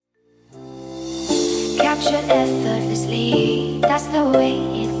captured effortlessly. That's the way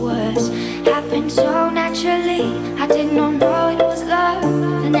it was. Happened so naturally. I did not know it was love.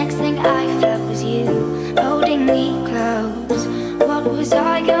 The next thing I felt was you holding me close. What was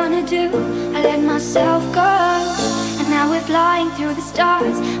I gonna do? I let myself go, and now we're flying through the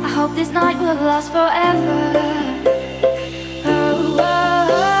stars. I hope this night will last forever.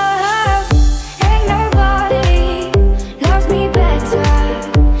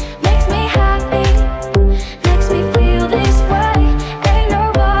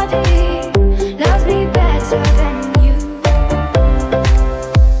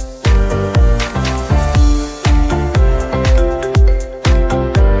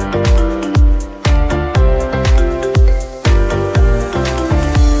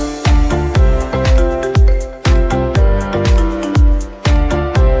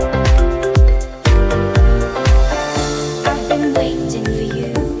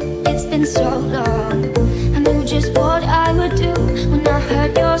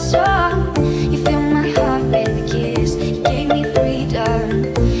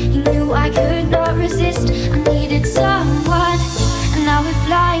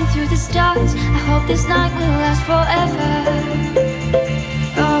 This night will last forever.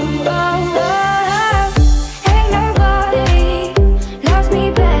 Oh, oh, oh. Ain't nobody loves me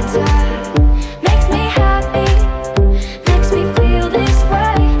better. Makes me happy, makes me feel this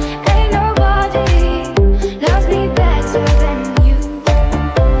way. Ain't nobody loves me better than you.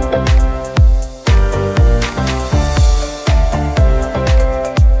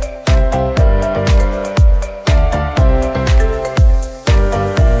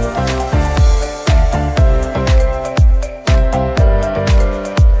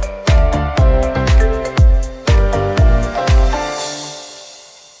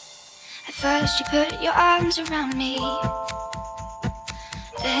 First you put your arms around me,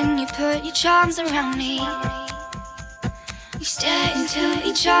 then you put your charms around me. We stare into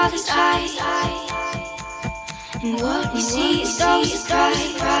each other's eyes, and what we see is so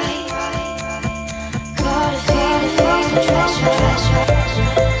bright. Got a feeling of treasure,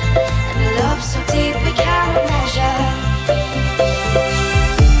 and a love so deep we can't measure.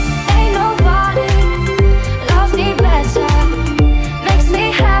 Ain't nobody loves me better, makes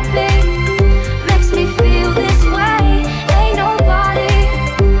me happy, feel this way. Ain't nobody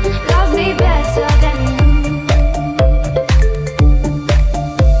loves me better than you.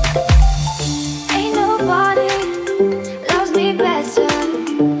 Ain't nobody loves me better,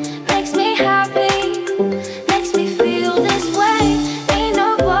 makes me happy, makes me feel this way. Ain't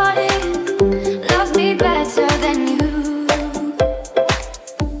nobody loves me better than you.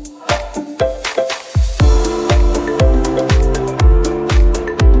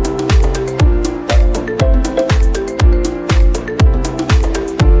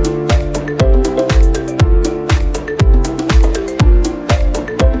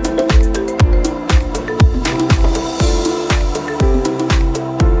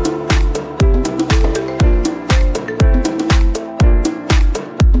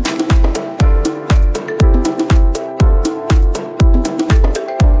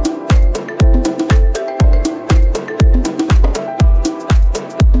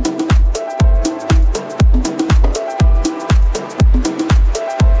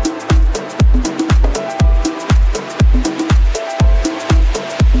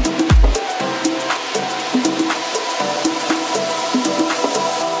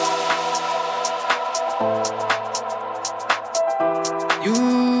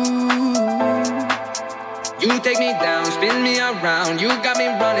 You take me down, spin me around. You got me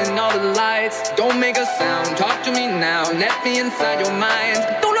running all the lights. Don't make a sound, talk to me now. Let me inside your mind.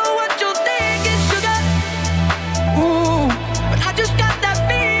 Don't know what you're thinking, sugar. Ooh, but I just got that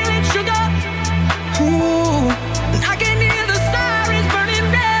feeling, sugar. Ooh, and I can hear the sirens burning,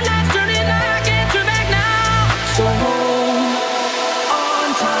 red lights turning. I can't turn back now. So hold on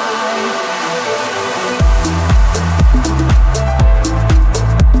tight.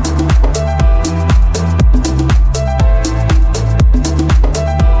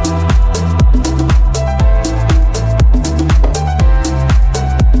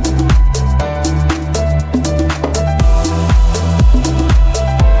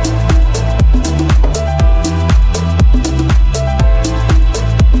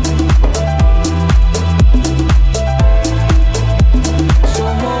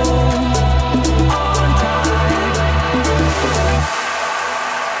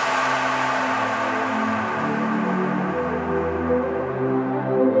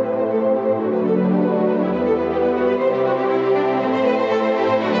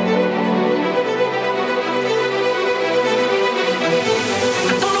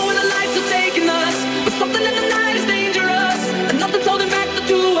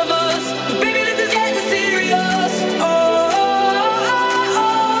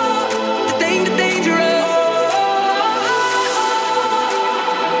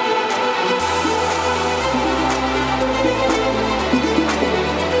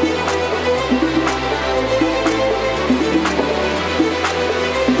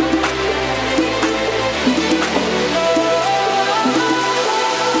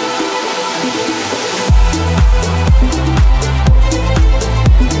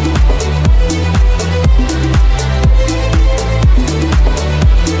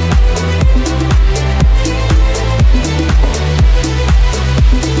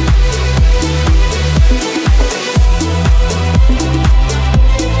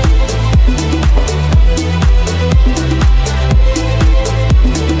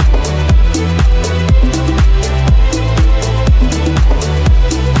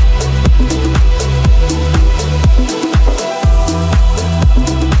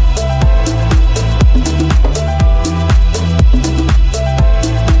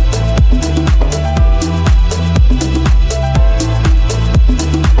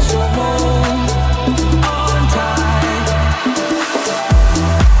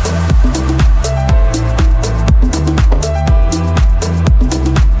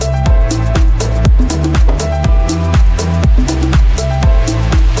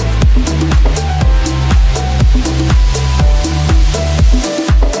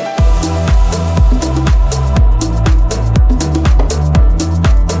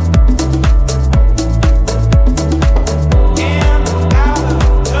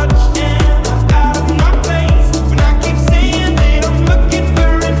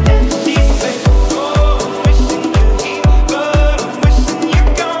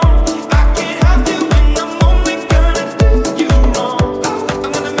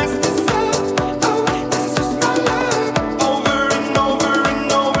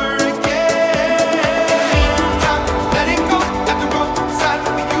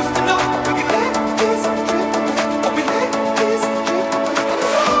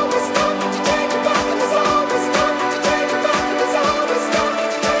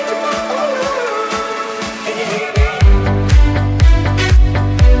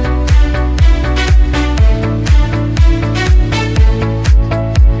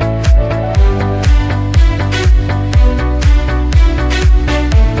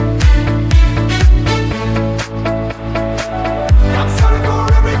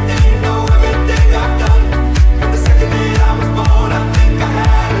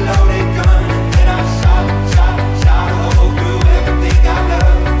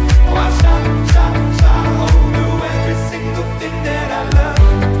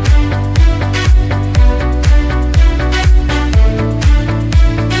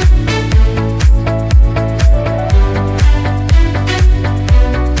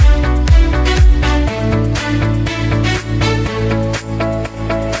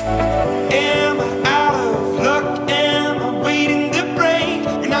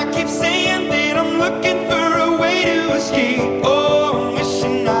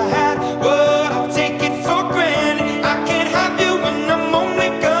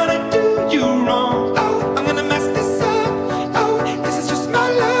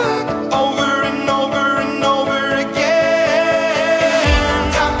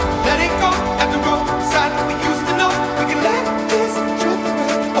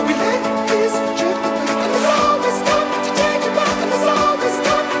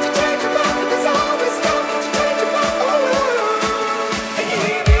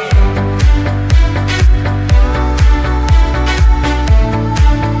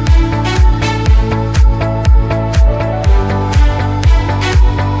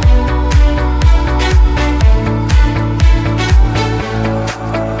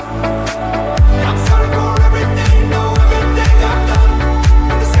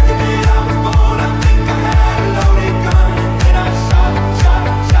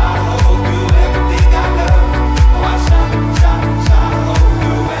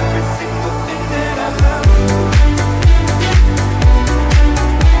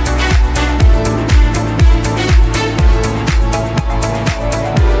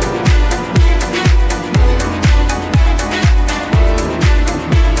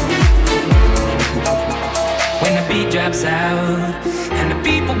 drops out and the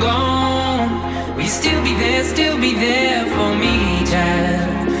people gone, will you still be there for me,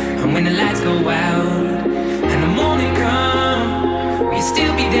 child? And when the lights go out and the morning come, will you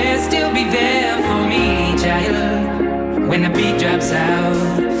still be there for me, child? When the beat drops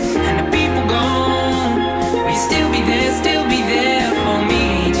out and the people gone, will you still be there for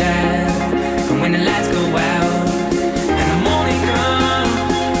me, child? And when the lights go out and the morning come,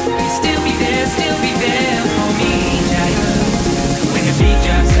 will you still be there for me, child? When the beat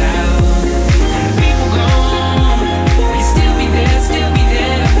drops out and the people gone, will you still be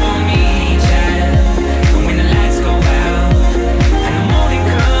there for me, child? And when the lights go out and the morning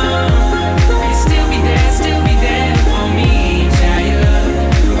come, will you still be there for me, child?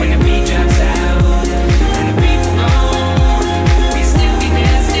 When the beat drops out and the people gone, will you still be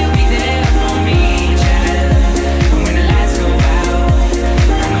there for me, child? And when the lights go out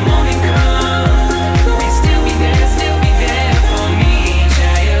and the morning come, will you still be there for me,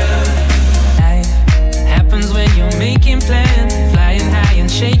 child? Life happens when you're making plans, flying high and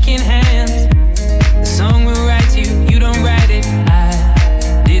shaking hands. The song will write you, you don't write it.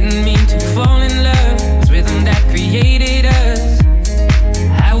 I didn't mean to fall in love. It's rhythm that created us.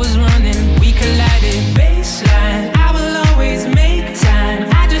 I was running, we collided. Baseline, I will always make time.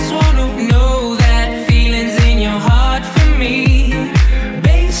 I just wanna know that feelings in your heart for me.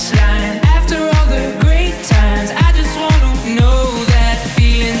 Baseline, after all the great times, I just wanna know that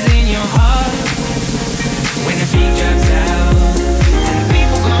feelings in your heart. When the beat drops out and the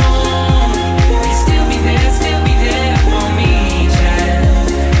people gone, will you still be there for me, child?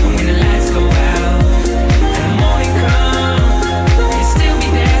 And when the lights go out and the morning come, will you still be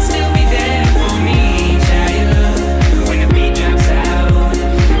there for me, child? When the beat drops out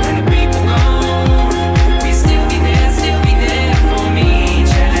and the people gone, will you still be there for me,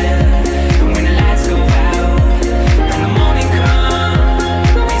 child? And when the lights go out and the morning come,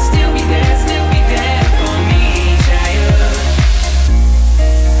 will you still be there for me, child?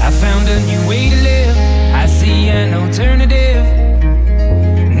 I found a new way to live, I see an alternative.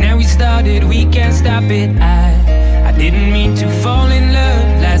 Now we started, we can't stop it. I didn't mean to fall in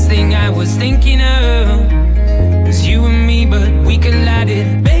love. Last thing I was thinking of was you and me, but we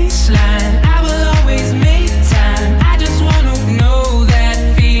collided. Baseline, I will always make time. I just wanna know that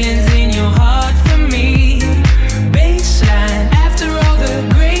feelings in your heart for me. Baseline, after all the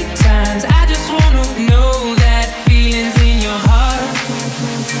great times, I just wanna know that feelings in your heart.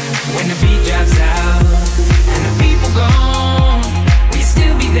 When the beat drops out and the people gone, will you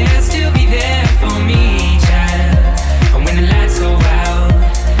still be there for me, child? And when the lights go out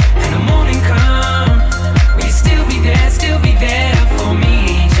and the morning come, will you still be there for me,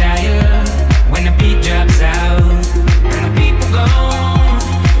 child? When the beat drops out and the people gone,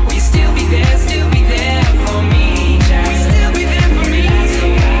 will you still be there for me, child? Will you still be there for me?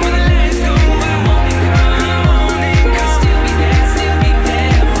 When the lights go out, morning come, will you still be there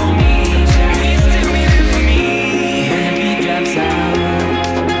for me, child? Will you still be there for me? When the beat drops out.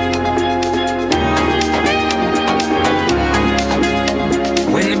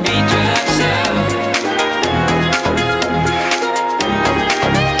 When the beat drops out.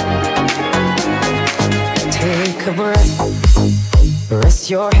 Take a breath, rest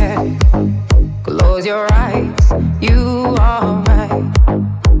your head, close your eyes, you are right.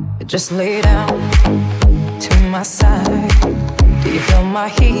 Just lay down to my side. Do you feel my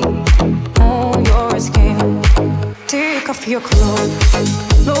heat on your skin? Do off your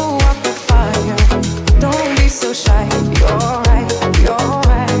clothes, blow out the fire. Don't be so shy. You're right, you're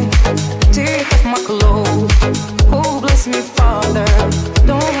right. Take off my clothes. Oh, bless me, Father.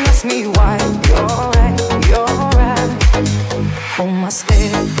 Don't ask me why. You're right, you're right. Hold my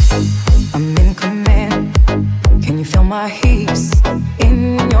step. I'm in command. Can you feel my heat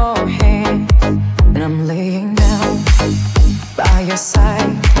in your hand? And I'm laying down by your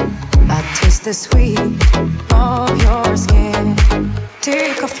side. I taste the sweet of your skin.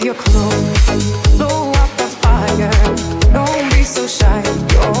 Take off your clothes, blow out the fire. Don't be so shy.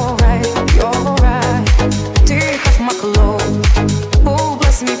 You're right, you're right. Take off my clothes. Oh,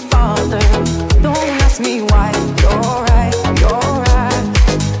 bless me, Father. Don't ask me why. You're right, you're right.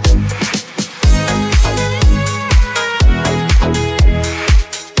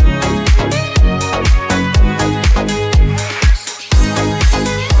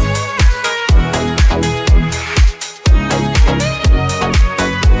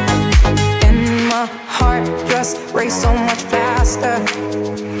 Race so much faster.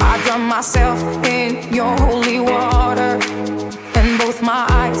 I drown myself in your holy water, and both my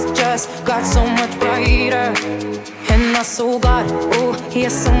eyes just got so much brighter. And my soul got, oh, here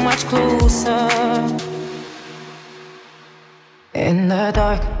so much closer. In the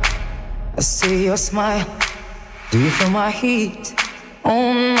dark, I see your smile. Do you feel my heat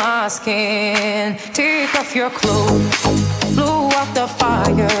on my skin? Take off your clothes, blow out the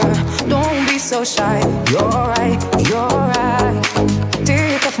fire. Don't be so shy. You're right, you're right.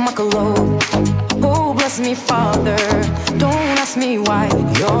 Take off my clothes. Oh, bless me, Father. Don't ask me why.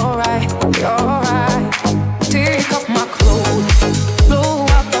 You're right, you're right. Take off my clothes. Blow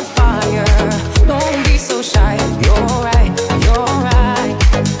out the fire. Don't be so shy. You're right, you're right.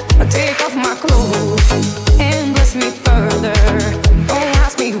 Take off my clothes and bless me further. Don't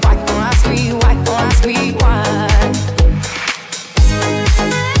ask me why. Don't ask me why. Don't ask me why.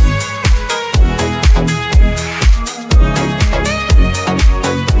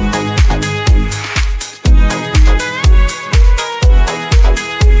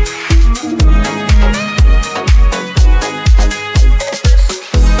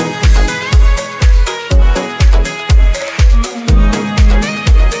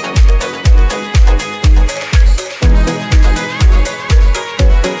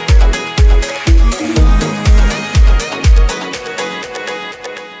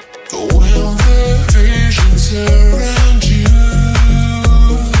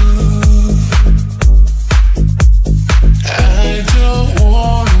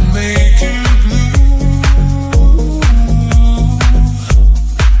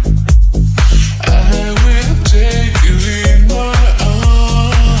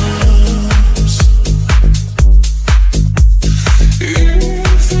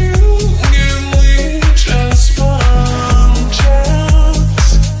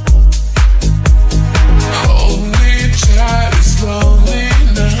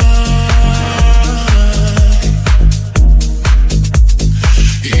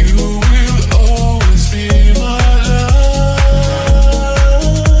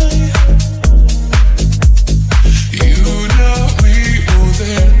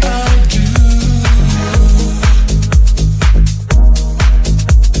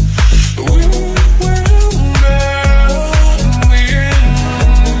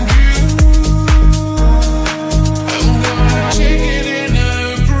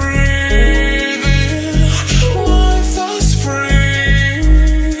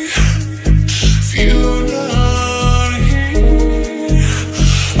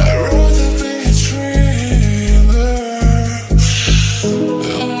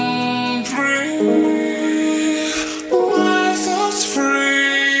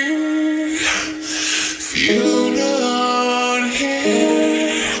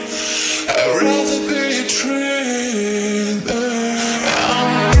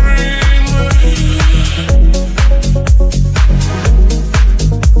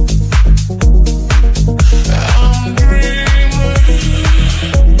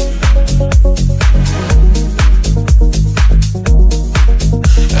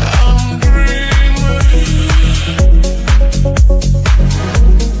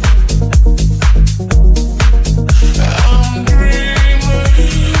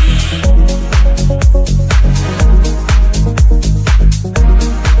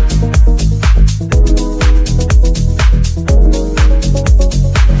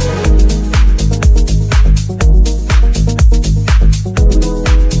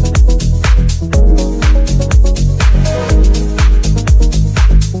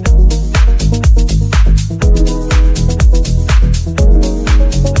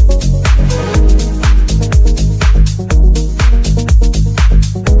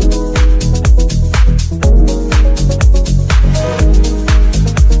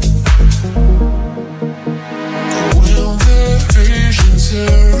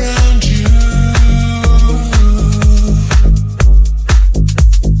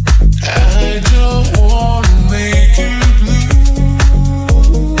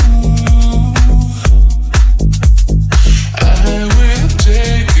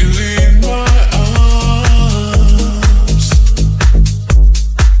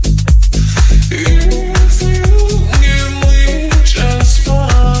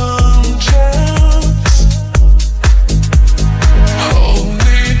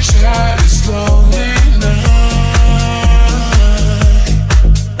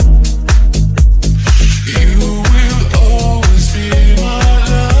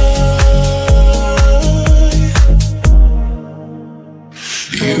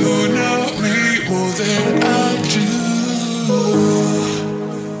 You know me more than I do.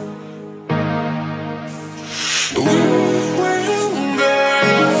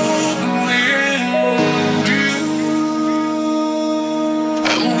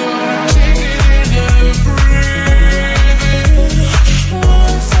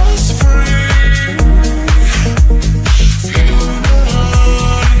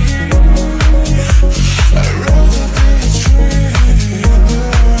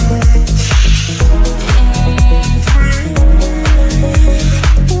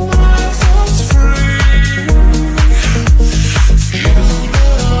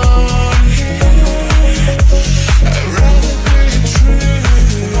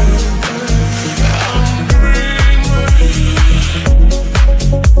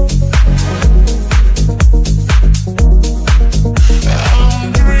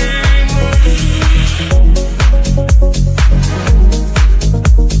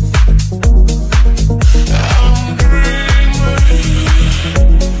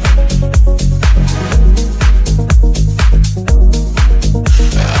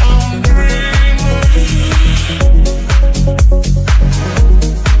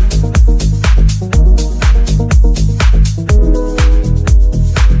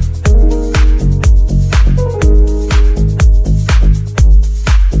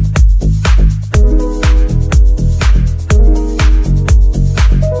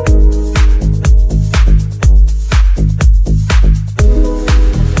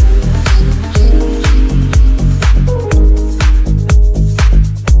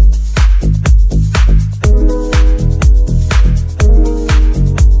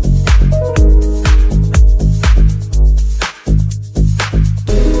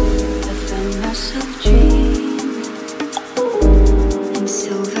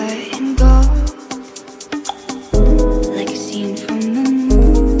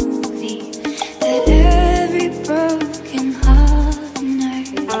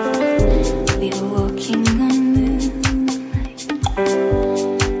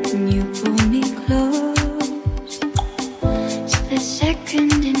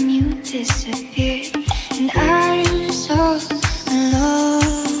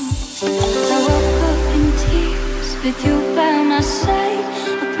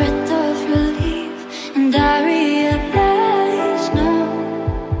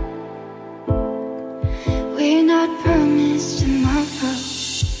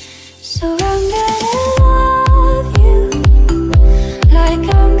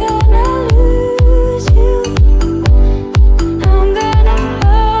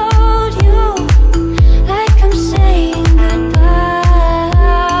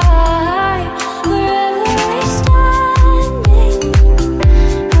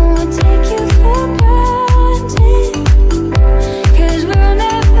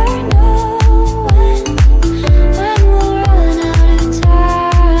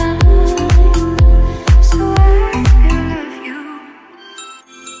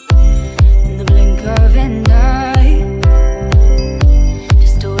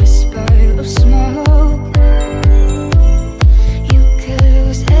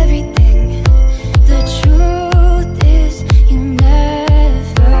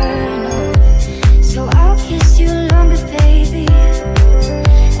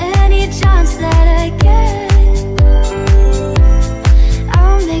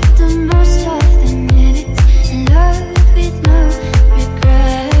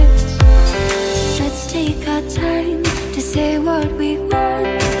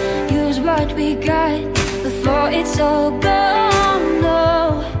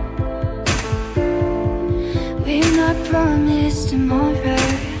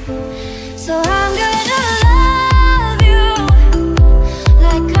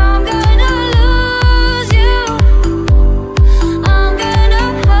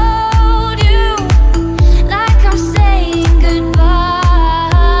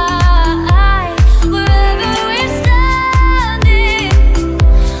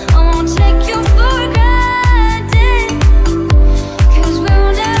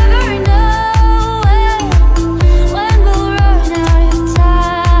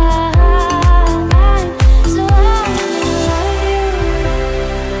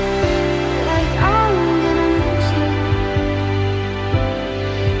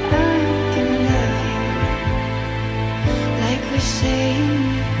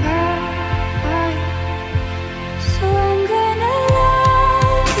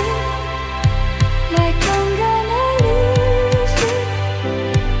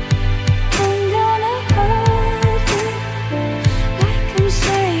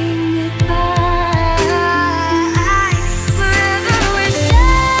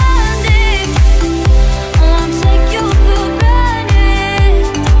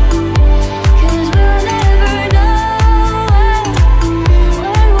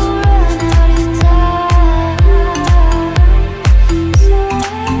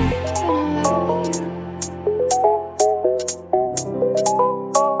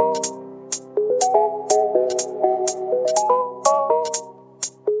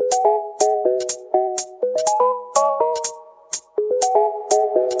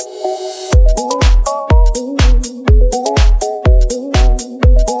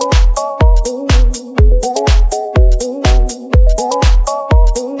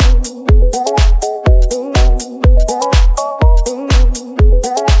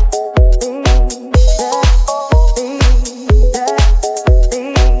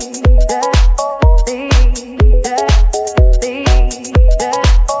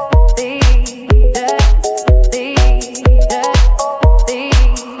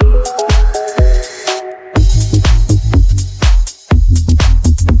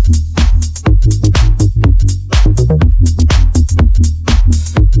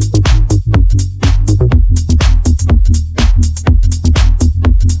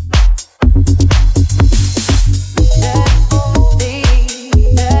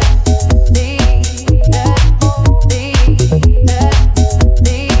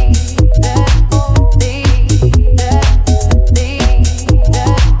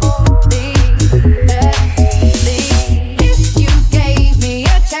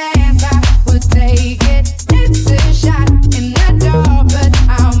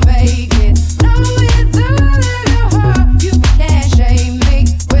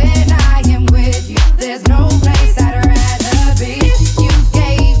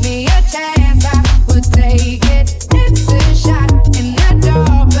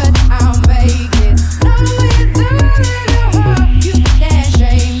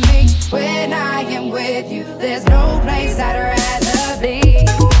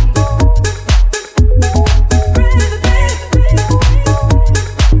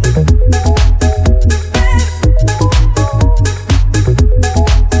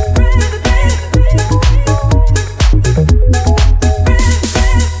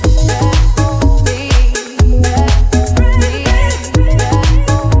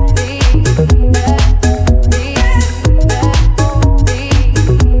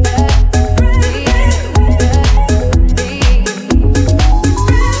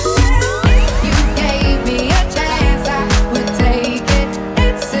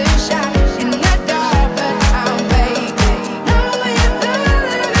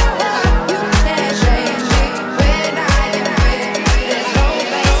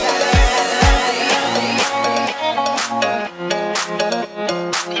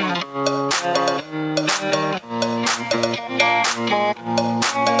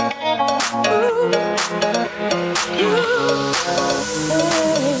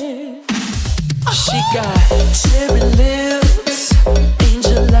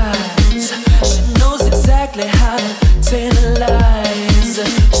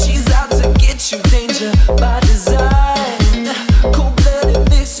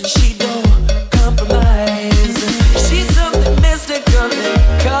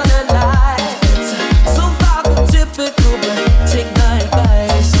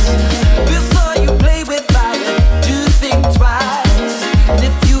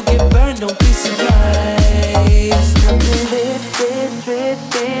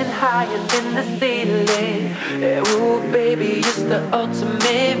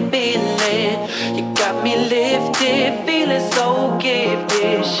 feeling. You got me lifted, feeling so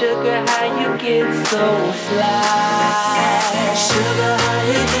gifted. Sugar, how you get so fly? Sugar, how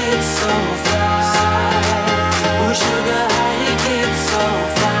you get so fly? Oh, sugar, how you get so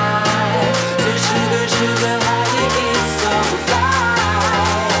fly? So sugar, sugar, how you get so fly?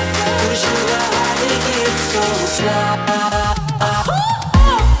 Oh, sugar, how you get so fly?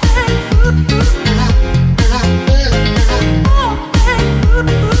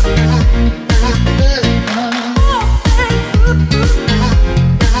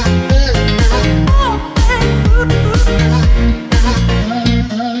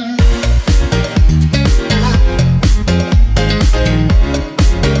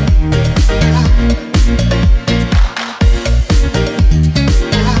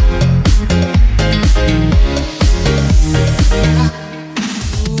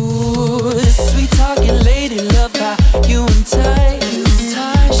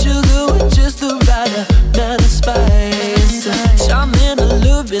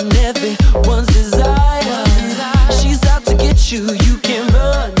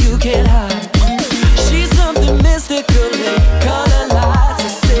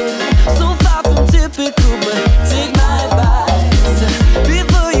 Ultimate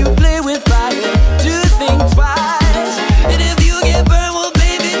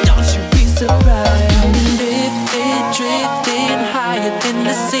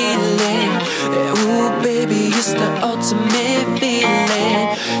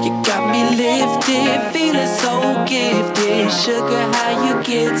Got me lifted, feeling so gifted. Sugar, how you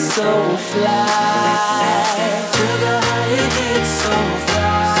get so fly? Sugar, how you get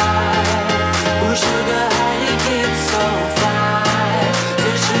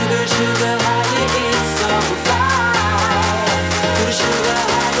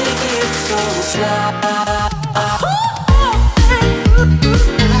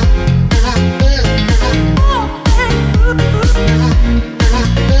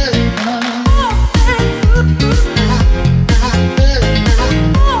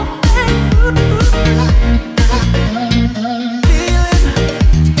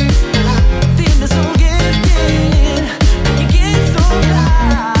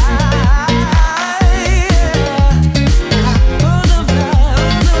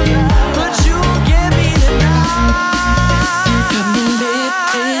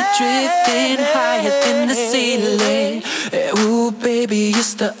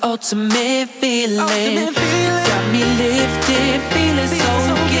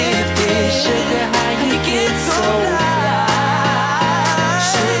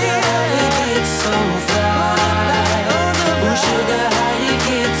fly? Oh, sugar, how you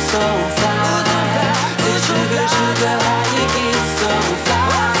get so fly? Oh, sugar, sugar, how you get so fly?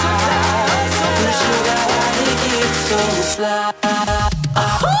 Oh, sugar, how you get so fly?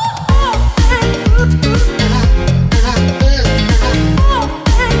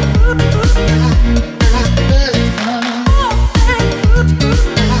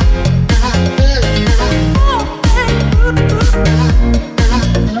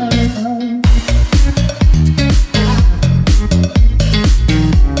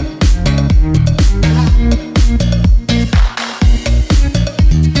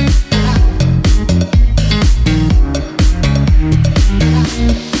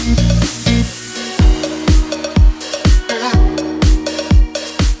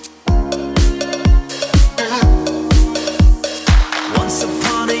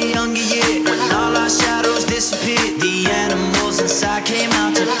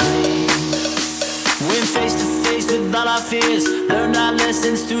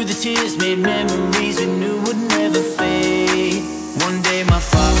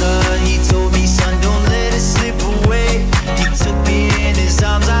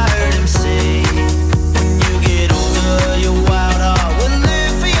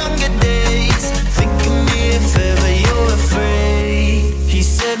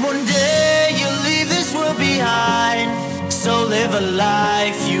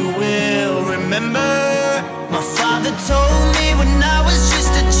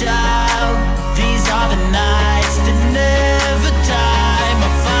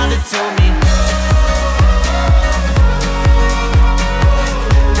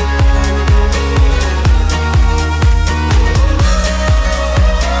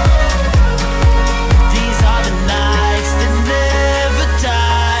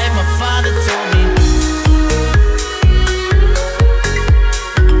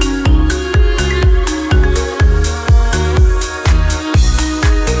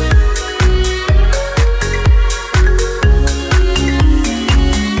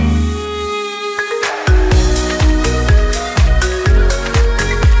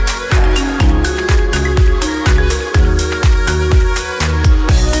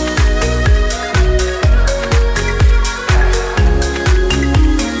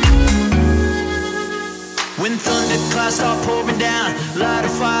 Light a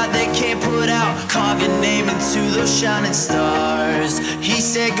fire they can't put out. Carve your name into those shining stars. He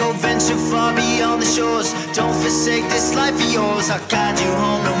said go venture far beyond the shores. Don't forsake this life of yours. I'll guide you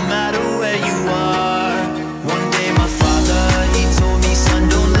home no matter where you are. One day my father, he told me, son,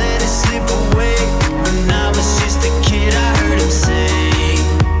 don't let it slip away. When I was just a kid I heard him say,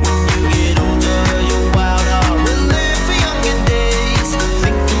 when you get older your wild heart will live for younger days.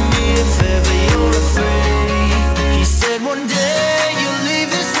 Think of me if ever you're afraid. He said one day you'll leave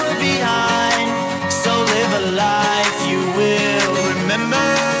this world behind, so live a life you will remember.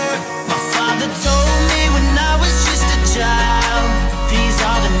 My father told me when I was just a child, these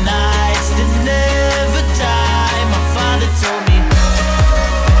are the nights that never die. My father told me.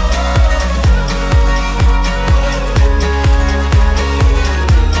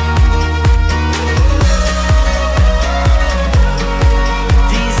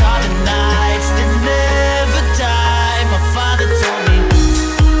 These are the nights that never die. My father told me.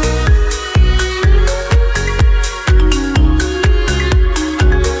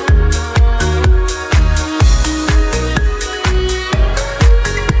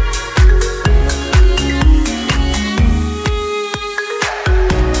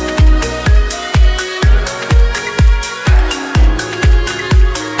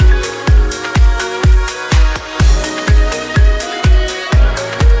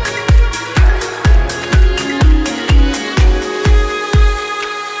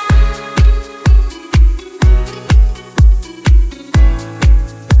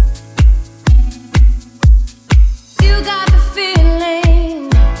 You got the feeling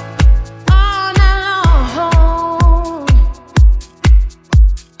all night long.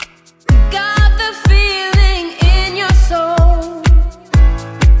 You got the feeling in your soul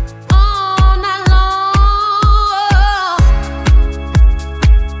all night long.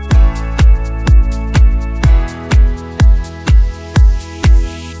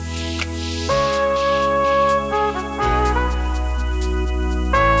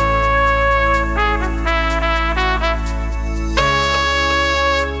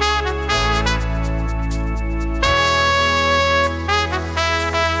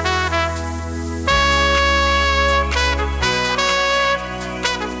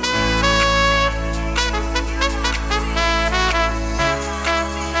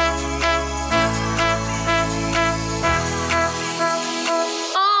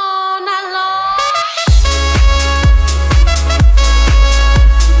 All night long.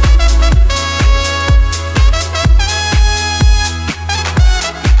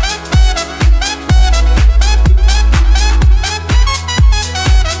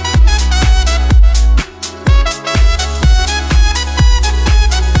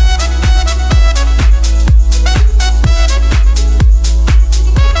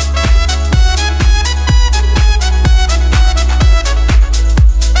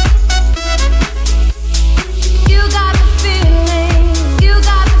 You got the feeling. You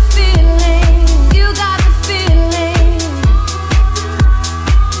got the feeling. You got the feeling.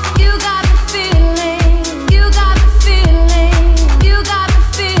 You got the feeling. You got the feeling. You got the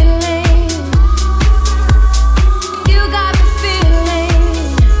feeling. You got the feeling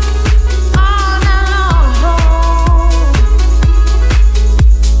all night long.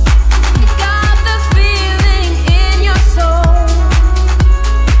 You got the feeling in your soul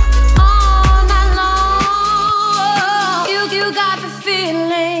all night long. You got the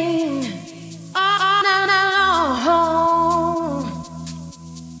feeling all night long.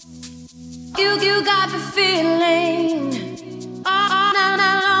 You got the feeling all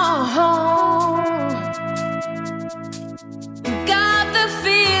night long. You got the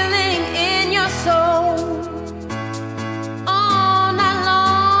feeling in your soul all night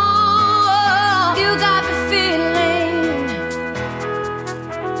long. You got the feeling.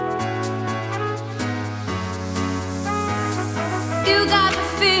 You got the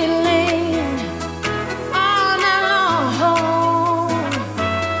feeling all night long.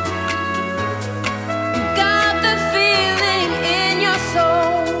 You got the feeling in your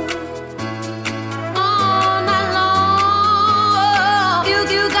soul all night long. You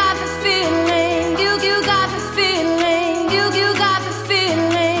got the feeling. You got the feeling. You got the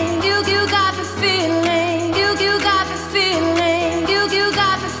feeling. You got the feeling. You got the feeling. You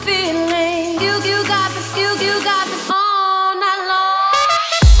got the feeling. You got the all night long.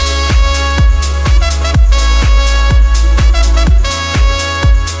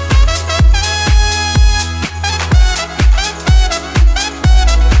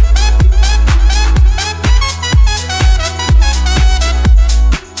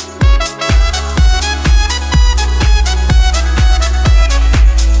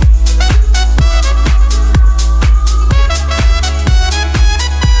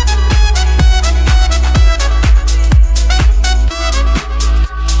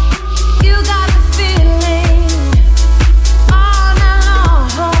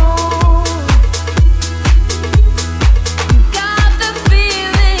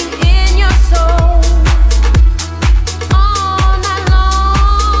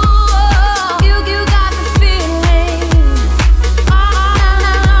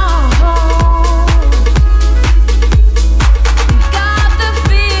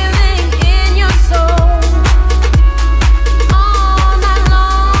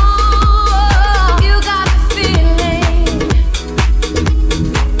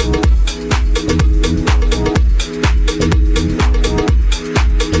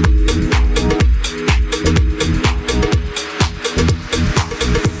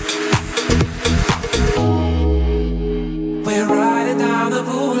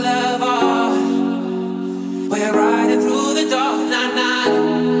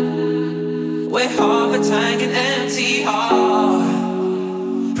 tank, an empty heart.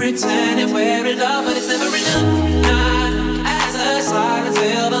 Pretending we're in love, but it's never enough. Not as a silence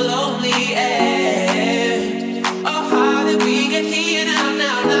fill the lonely air. Oh, how did we get here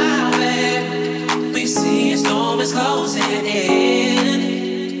now, babe? We see a storm is closing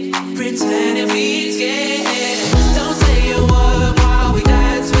in. Pretending we scared. Don't say a word while we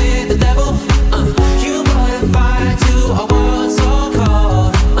dance with the devil. You put a fire to a world so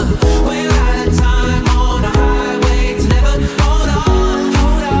cold. We're out of time on a highway to never. Hold on,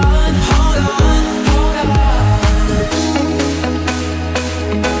 hold on, hold on, hold on.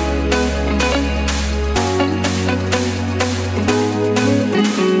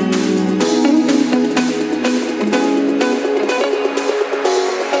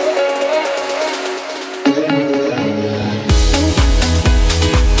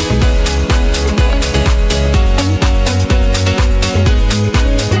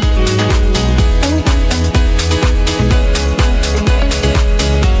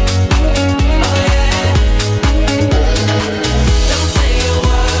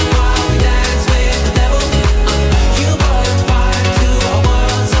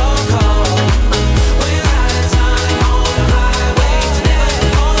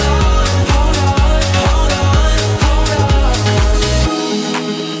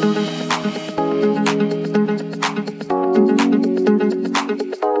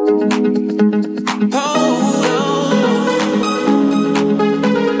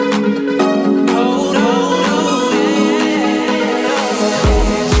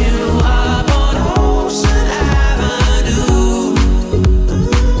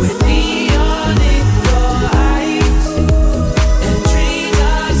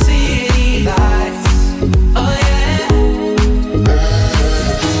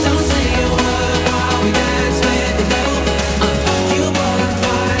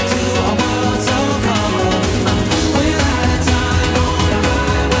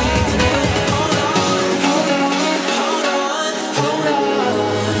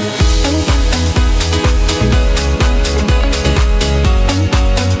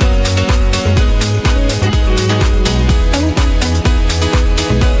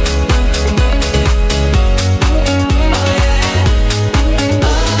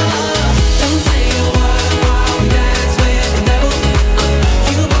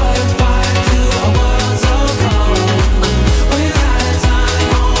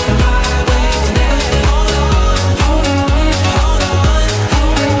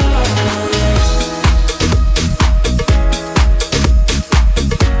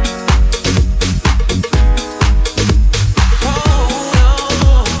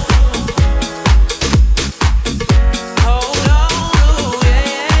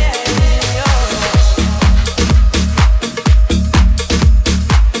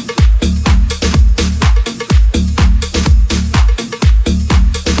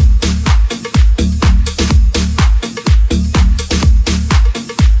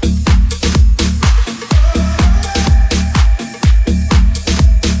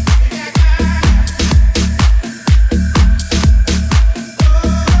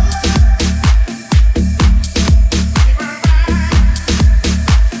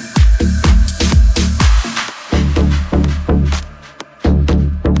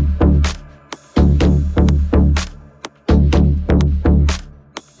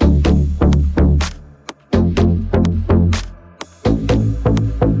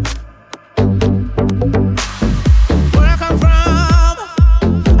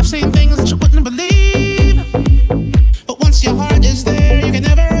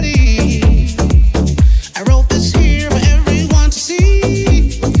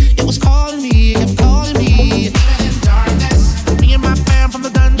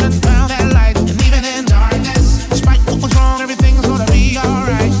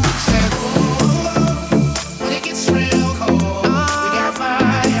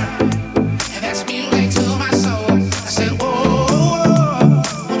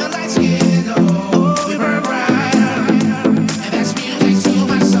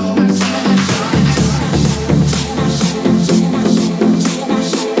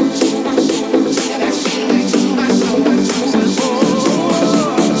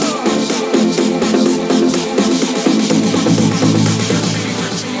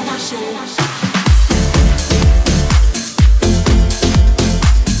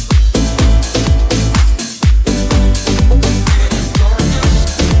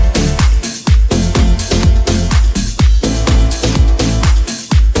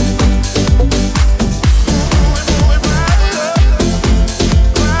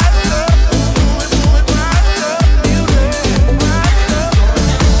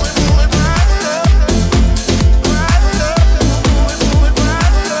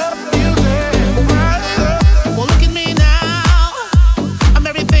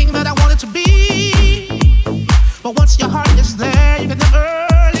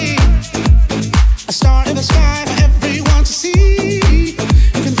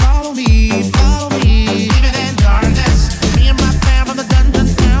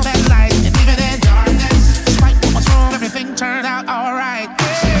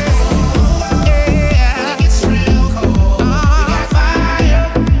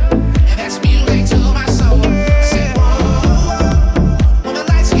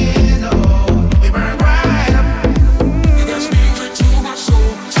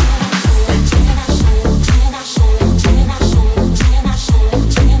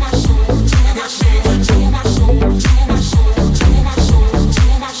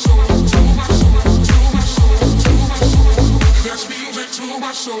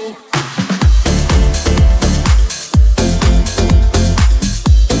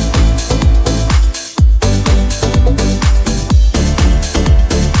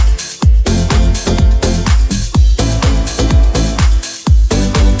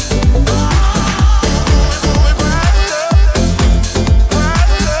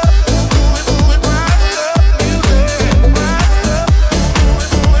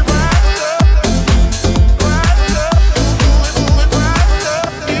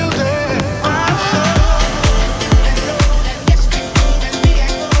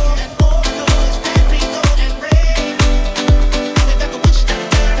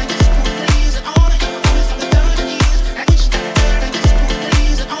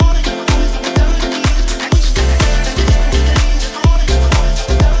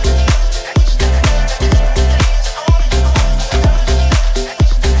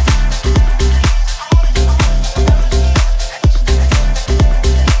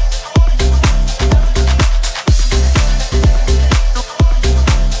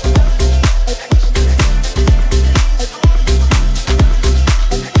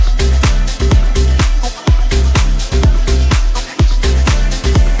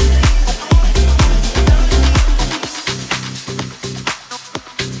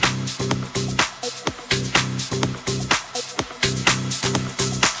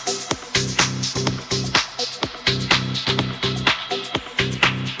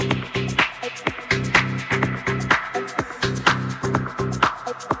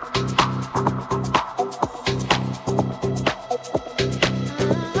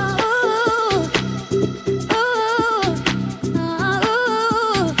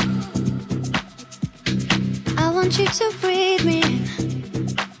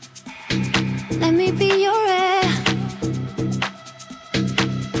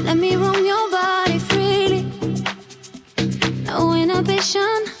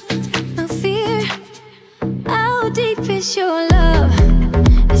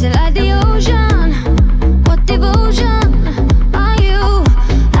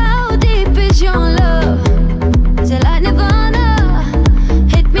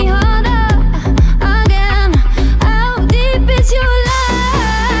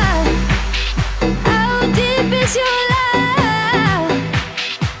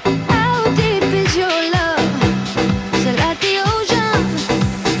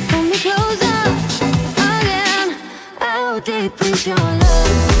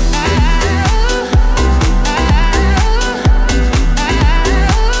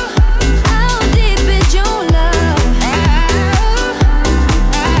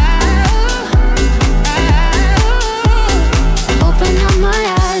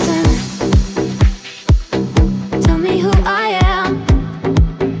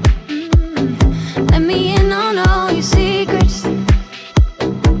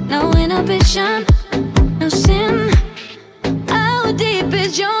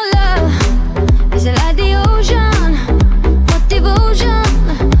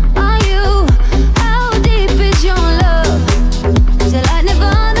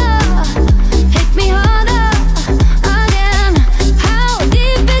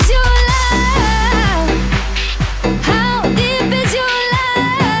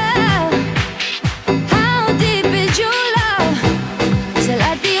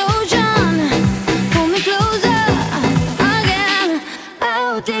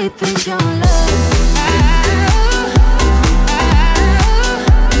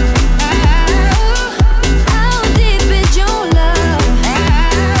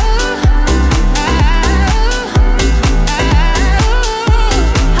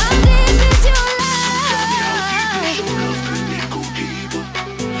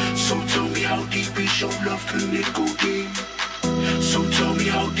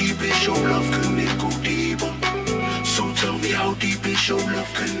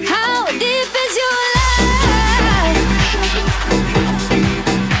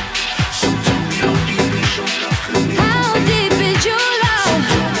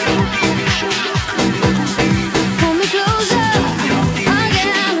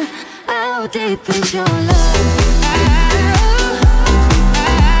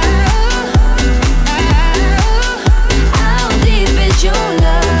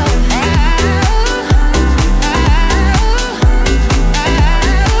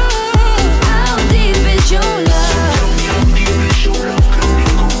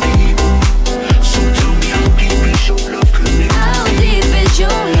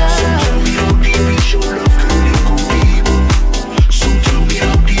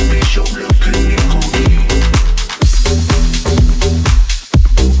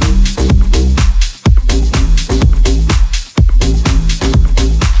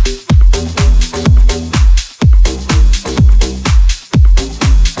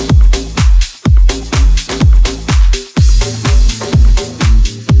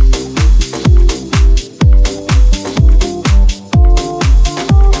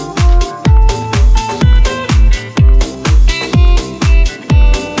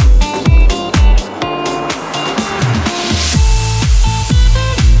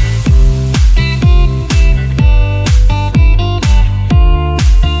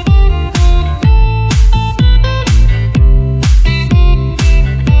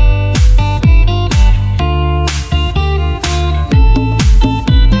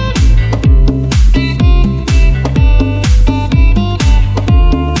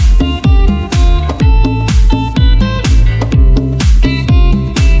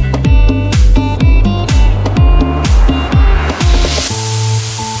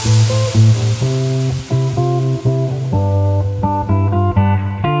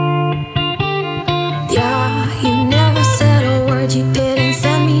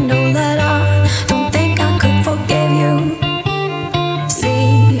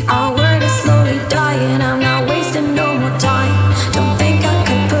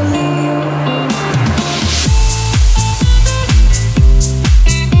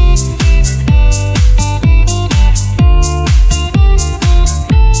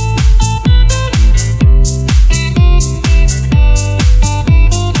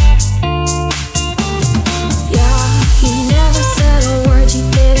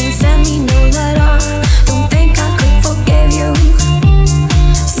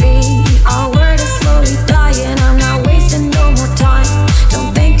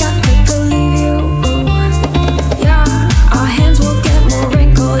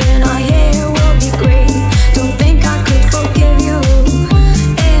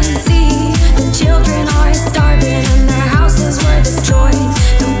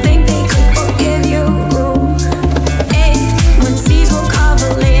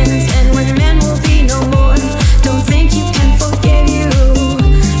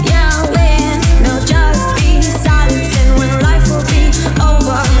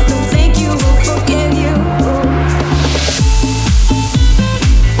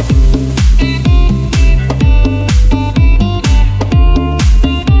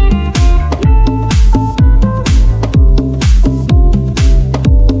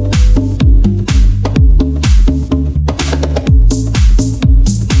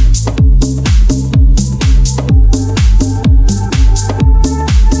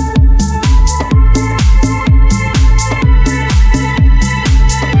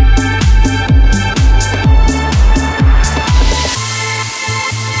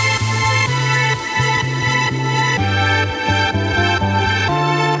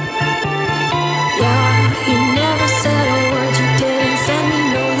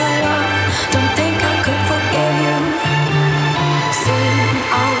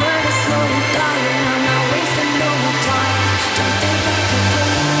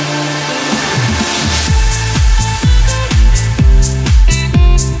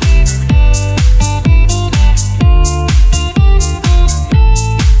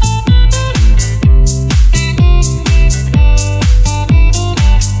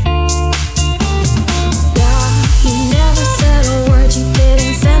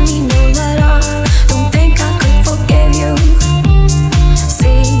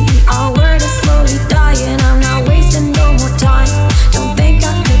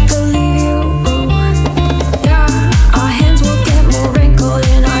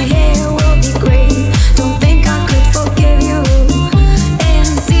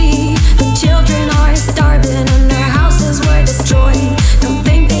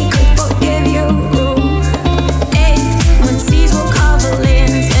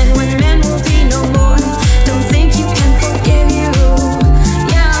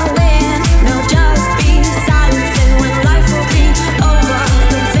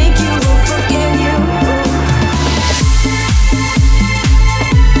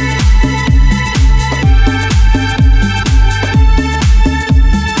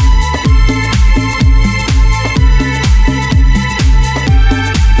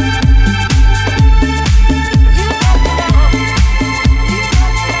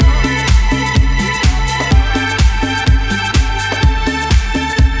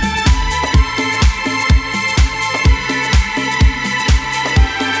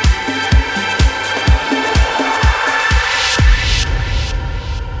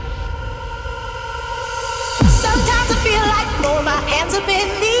 hands up in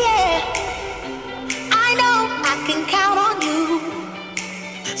the air. I know I can count on you.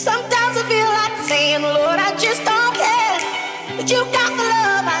 Sometimes I feel like saying, Lord, I just don't care. But you got the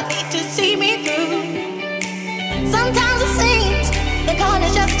love I need to see me through. Sometimes it seems the going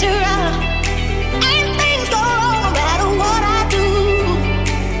is just too rough, and things go wrong no matter what I do.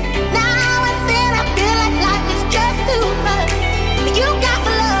 Now and then I feel like life is just too much. But you got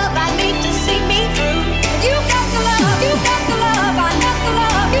the love I need to see me through. You got the love, you got the love, I got the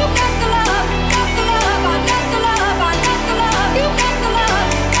love. You got the love, got the love, I got the love, I got the love. You got the love,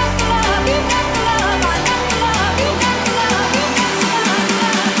 got the love, you got the love, I got the love. You got the love, you got the love.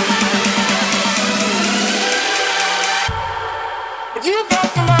 You got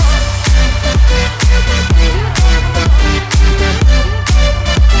the love.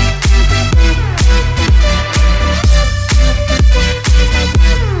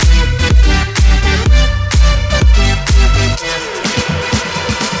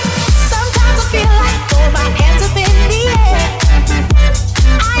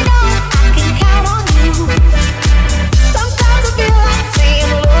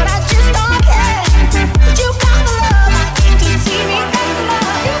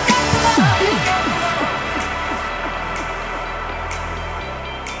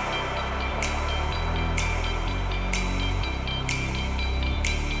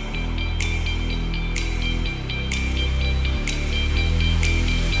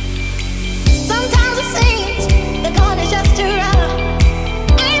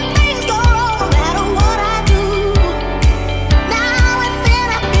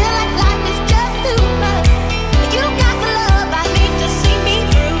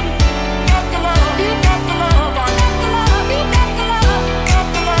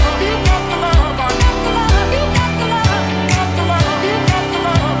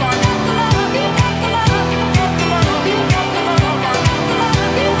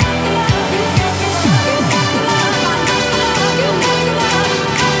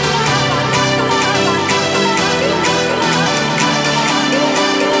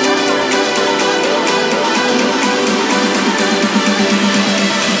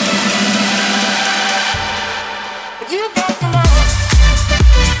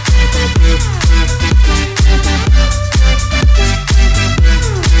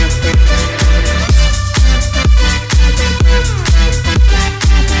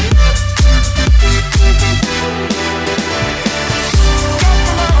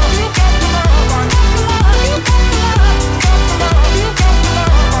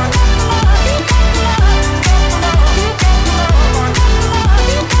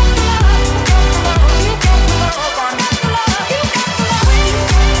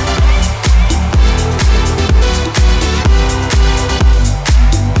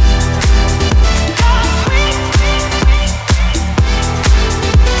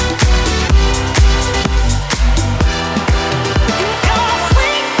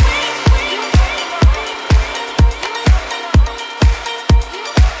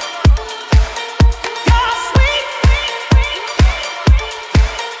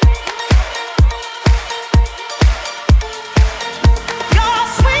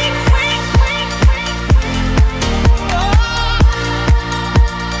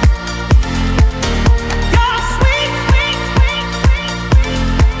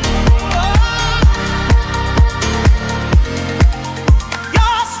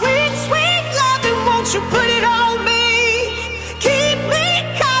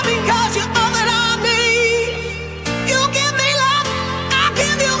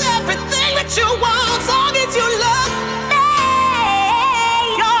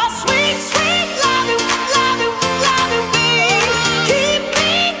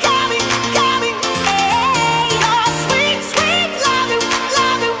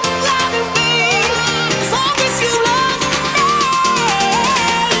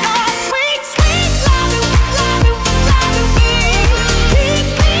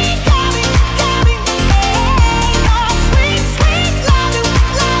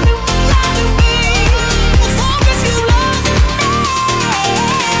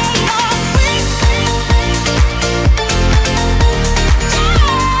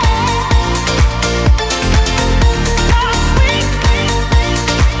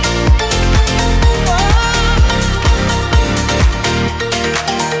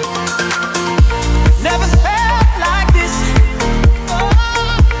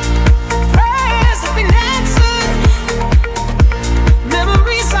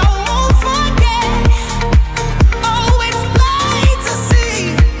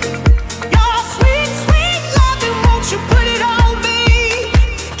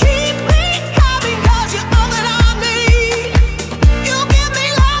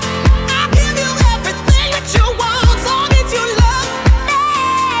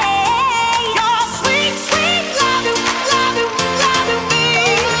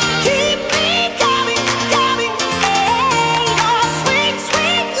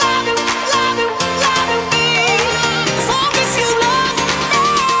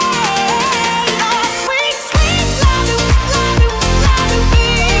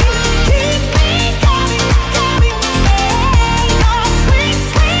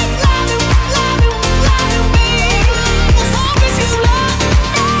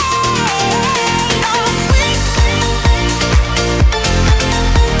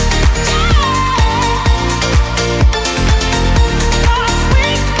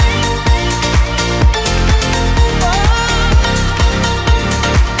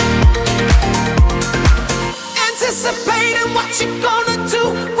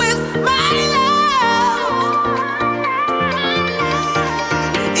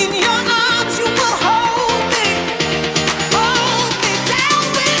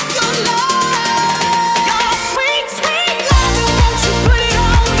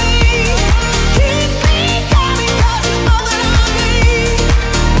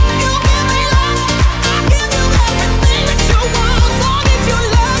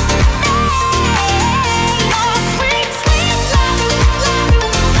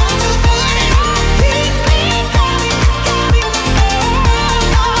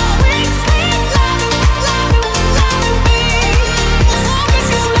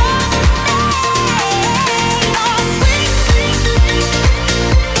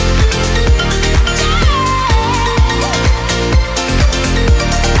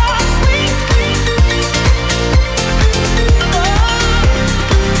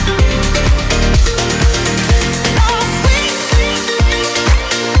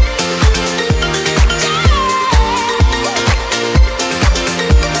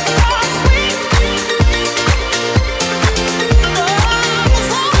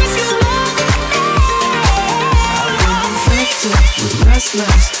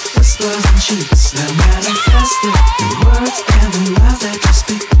 restless whispers and cheats that manifested in words and the lies that you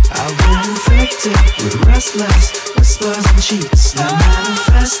speak. I've been infected with restless whispers and cheats that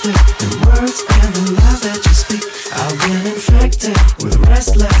manifested in words and the lies that you speak. I've been infected with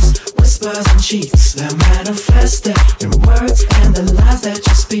restless whispers and cheats that manifested in words and the lies that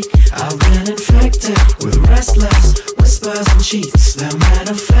you speak. I've been infected with restless whispers and cheats that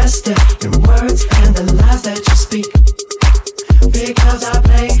manifested in words and the lies that you speak. Because I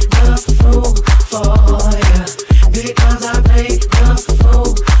play the fool for you. Because I play the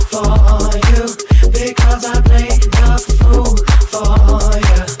fool for you. Because I play the fool for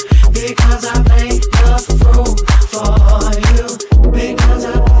you. Because I play the fool for you. Because I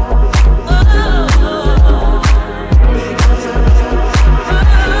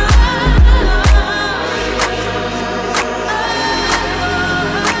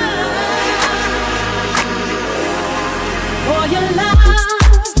for your love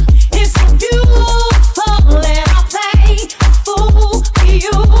is so beautiful that I'll play a fool for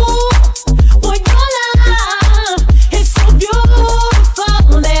you. For your love is so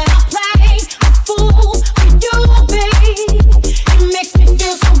beautiful that I'll play a fool for you, babe. It makes me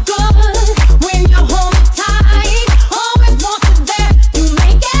feel so good when you hold me tight. Always want you there to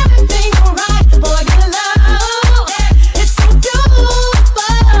make everything alright. For your love is so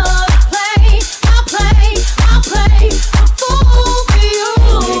beautiful. I'll play a fool for you.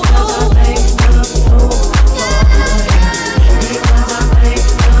 Because I play the fool for you. Because I play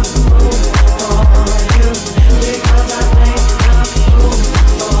the fool for you. Because I play the fool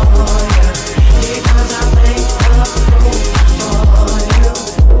for you. Because I play the fool for you.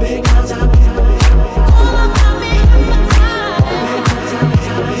 Because I play all about me.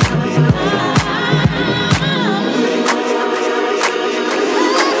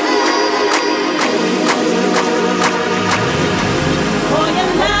 For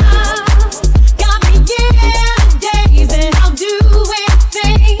your love, got me in days, and I'll do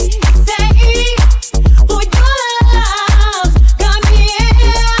anything you say. For your love, got me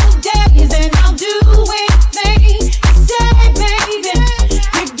in days, and I'll do anything you say, baby.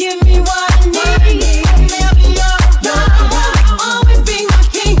 You give me what I need. Baby, you'll always be my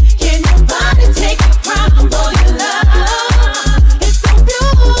king. Can nobody take your crown? For your love, it's so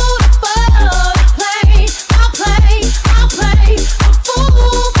beautiful. I'll play a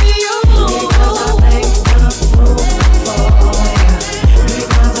fool for you. Because I play the fool for you.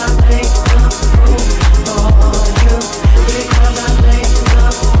 Because I play the fool for you. Because I play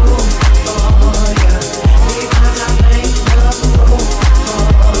the fool for you. Because I play the fool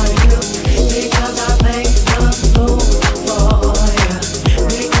for you. Because I play the fool for you.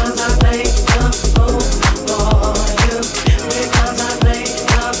 Because I play the fool for you. Because I play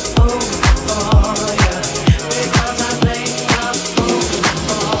the fool for you. Because I play the fool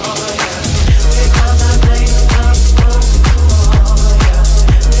for you. Because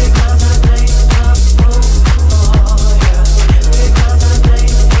I play the fool for you. Because I play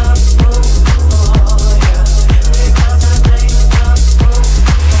the fool for you. Because I play the fool for you. Because I play the fool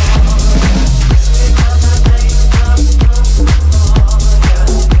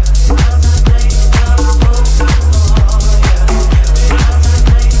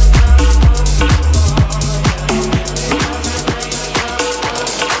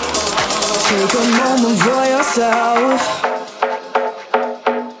take a moment for yourself.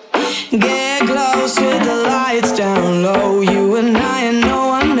 Get close with the lights down low. You and I and no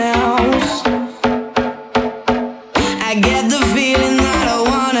one else. I get the feeling that I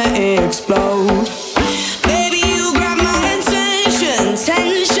wanna explode. Baby, you grab my attention,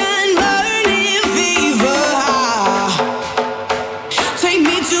 tension, burning fever high. Take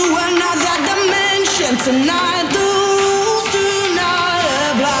me to another dimension tonight. The rules do not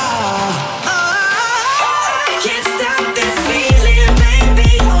apply. I can't stop this feeling,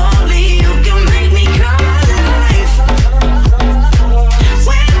 baby. Only you can make me come alive.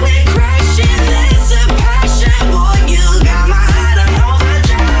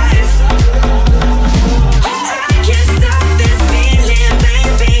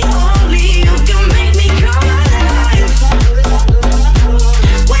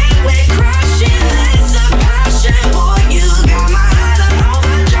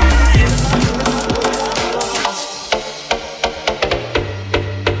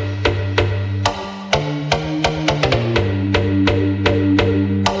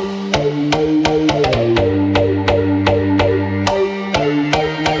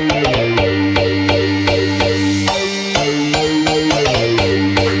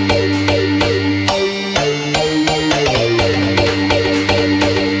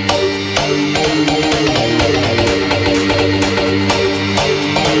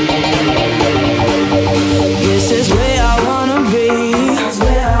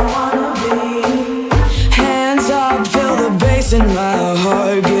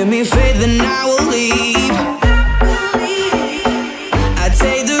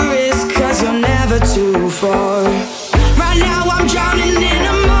 for. Right now I'm drowning in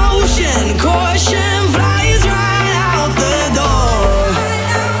emotion. Caution flies right out the door.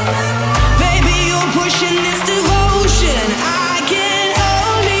 Baby, you're pushing this devotion. I can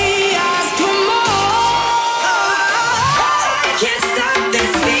only ask for more. I can't stop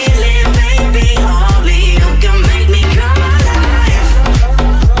this feeling, baby. Only you can make me come alive.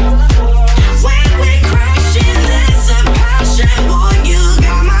 When we're crashing, there's a passion. Boy, you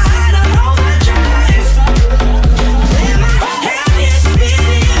got my heart on overdrive. When my head is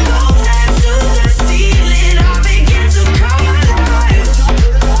spinning, both hands to the ceiling, I begin to come alive.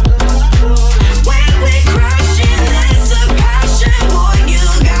 When we're crashing, there's a passion. Boy, you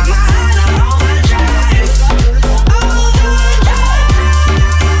got my heart on overdrive.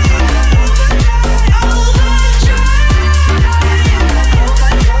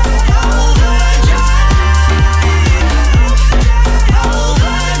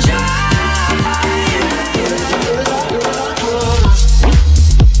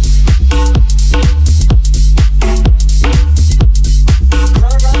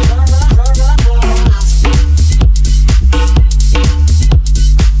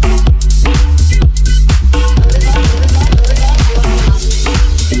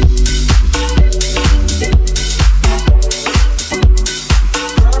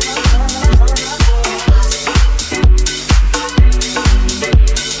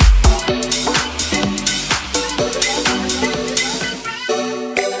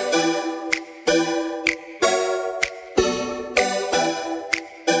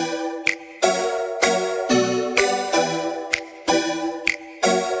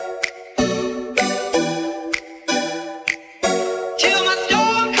 Till my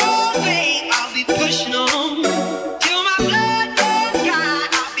stone cold grave, I'll be pushing on. Till my blood goes dry,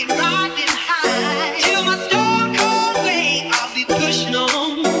 I'll be riding high. Till my stone cold grave, I'll be pushing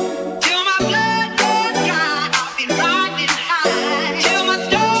on. Till my blood goes dry, I'll be riding high. Till my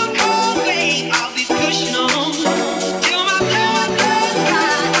stone cold grave, I'll be pushing on. Till my blood goes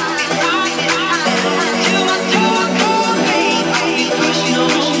dry, I'll be riding high. Till my stone cold grave, I'll be pushing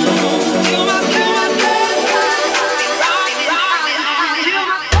on. Till my blood goes dry, I'll be riding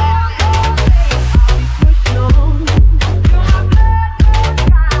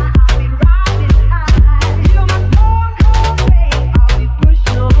high. Till my stone cold grave, I'll be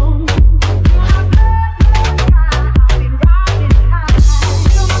pushing on.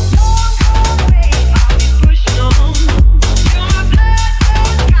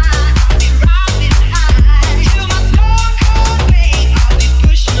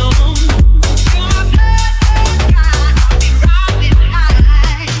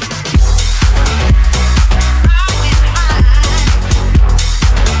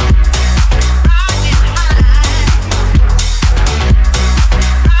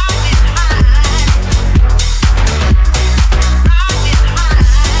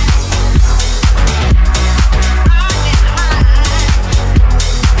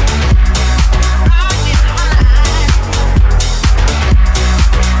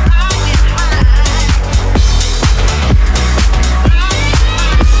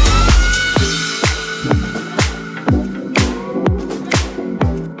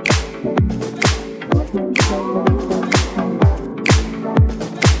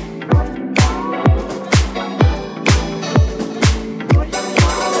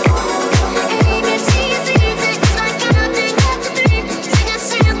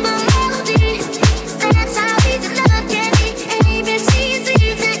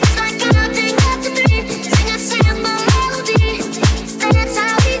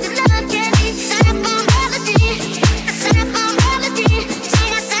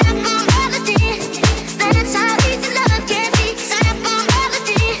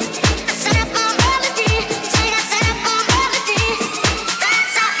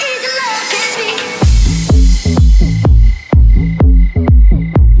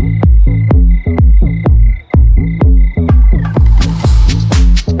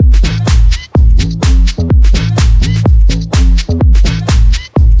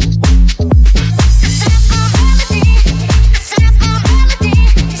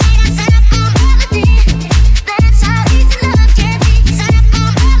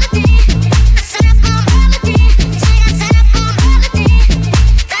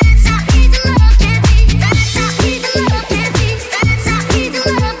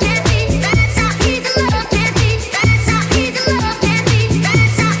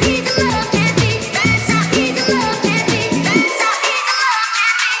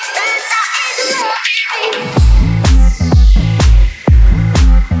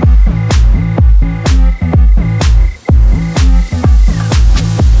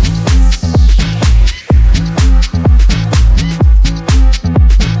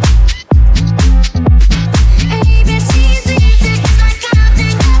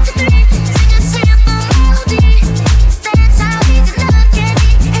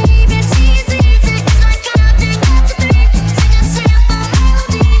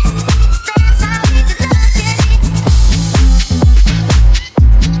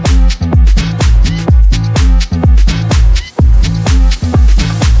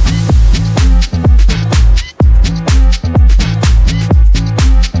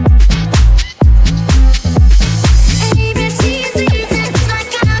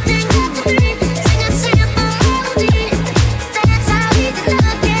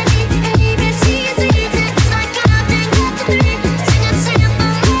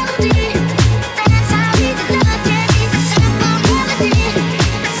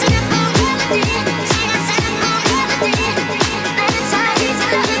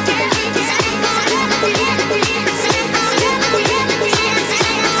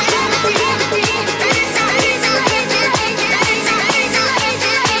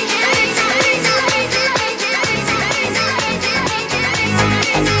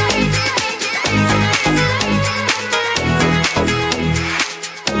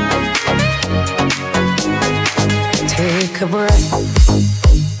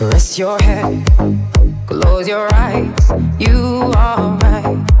 your head, close your eyes. You are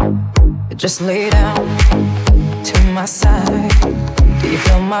right. Just lay down to my side. Do you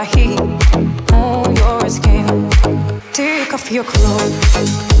feel my heat on your skin? Take off your clothes,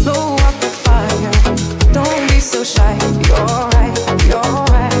 blow up the fire. Don't be so shy. You're right, you're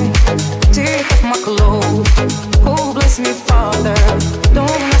right. Take off my clothes. Oh, bless me, Father.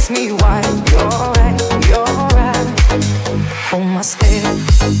 Don't ask me why. You're right, you're right. Hold my step,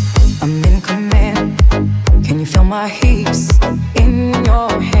 I'm in command. Can you feel my hips in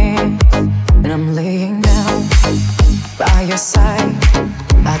your hands? And I'm laying down by your side.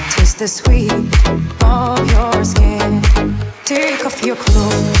 I taste the sweet of your skin. Take off your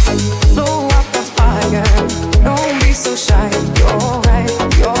clothes, blow up the fire. Don't be so shy. You're right,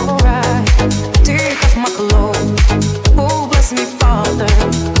 you're right. Take off my clothes. Oh, bless me, Father.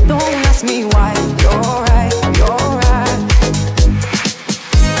 Don't ask me why. You're right, you're right.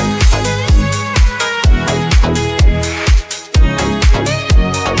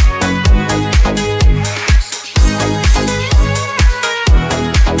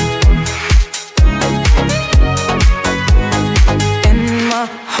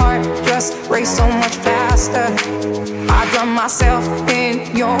 Race so much faster. I drown myself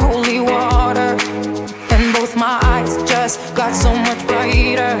in your holy water, and both my eyes just got so much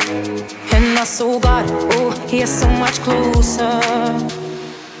brighter. And my soul got, oh, here so much closer.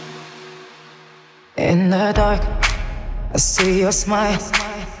 In the dark, I see your smile.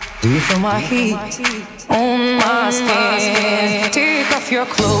 Do you feel my heat on my skin? Take off your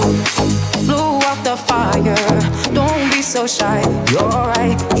clothes, blow out the fire. Don't be so shy. You're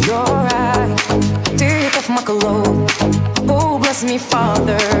right, you're right. Take off my clothes. Oh, bless me,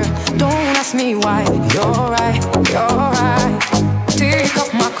 Father. Don't ask me why. You're right, you're right. Take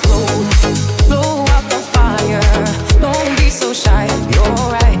off my clothes, blow out the fire. Don't be so shy. You're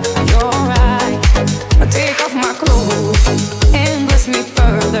right, you're right. Take off my clothes and bless me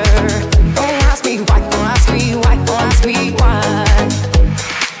further. Don't ask me why, don't ask me why, don't ask me why.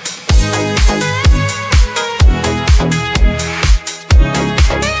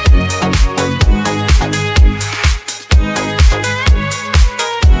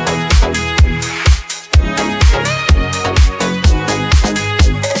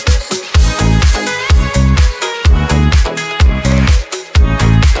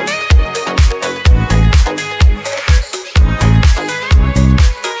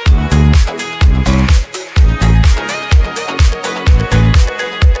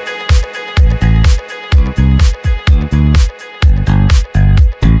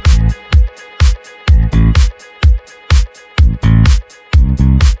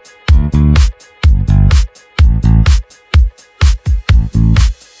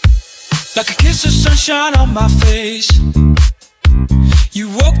 Like a kiss of sunshine on my face. You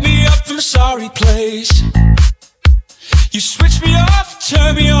woke me up from a sorry place. You switched me off,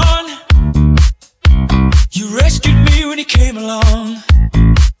 turned me on. You rescued me when you came along.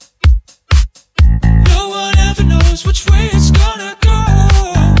 No one ever knows which way it's gonna go.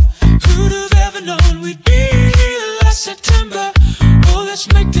 Who'd have ever known we'd be here last September? Oh,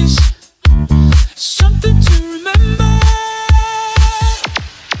 let's make this something to remember.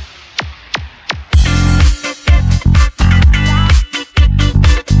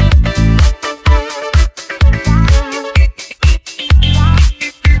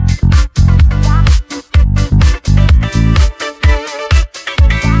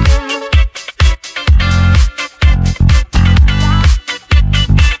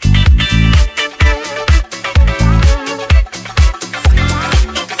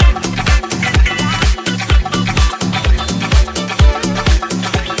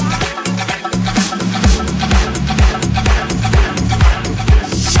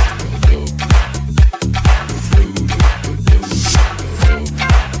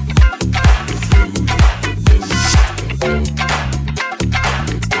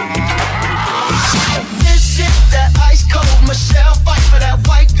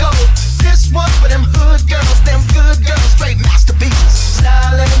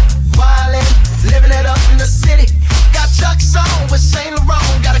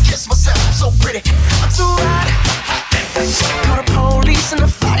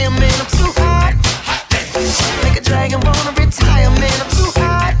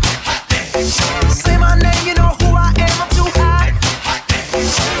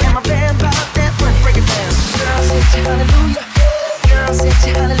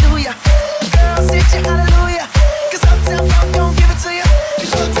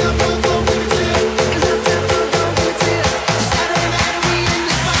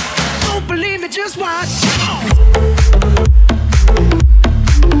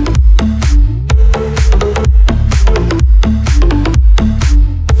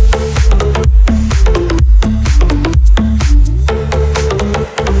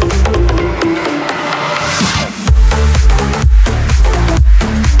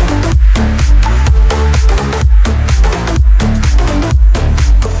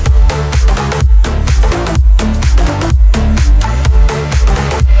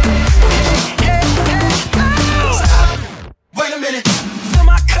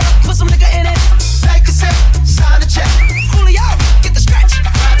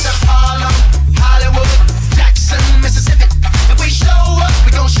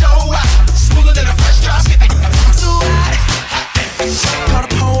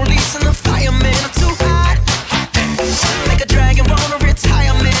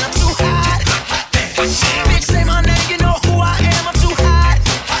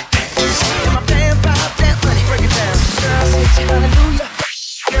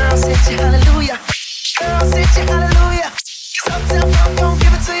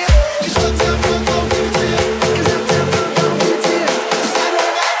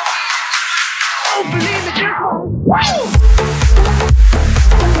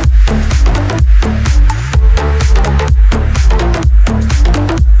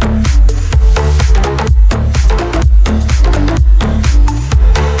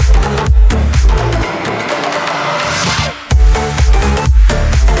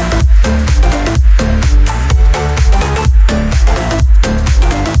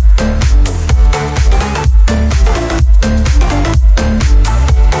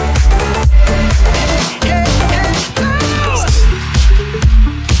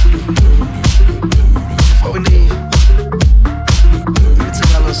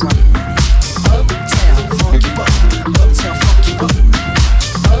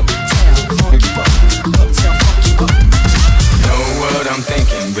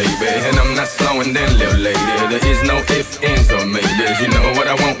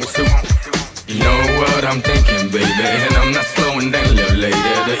 was to. You know what I'm thinking, baby, and I'm not slowing down, little lady.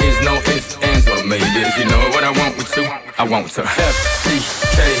 There is no ifs, ands, or maybes. You know what I want with you? I want to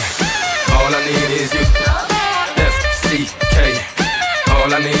F-C-K. All I need is you. F-C-K.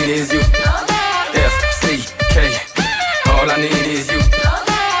 All I need is you. F-C-K. All I need is you.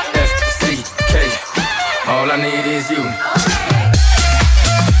 F-C-K. All I need is you.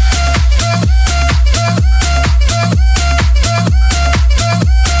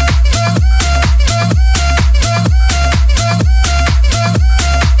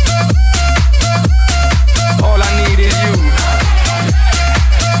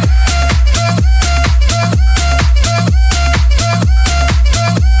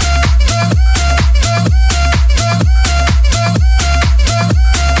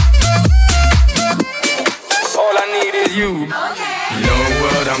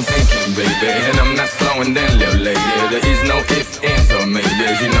 And I'm not slowing down, little lady. There is no ifs, ands, or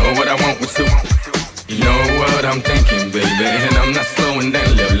maybes. You know what I want with you. You know what I'm thinking, baby, and I'm not slowing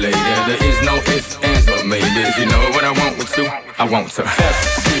down, little lady. There is no ifs, ands, or maybes. You know what I want with you. I want to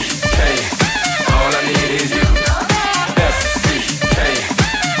F-C-K. All I need is you. F-C-K.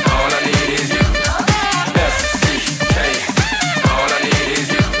 All I need is you. F-C-K. All I need is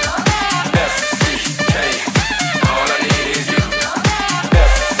you. F-C-K. All I need is you.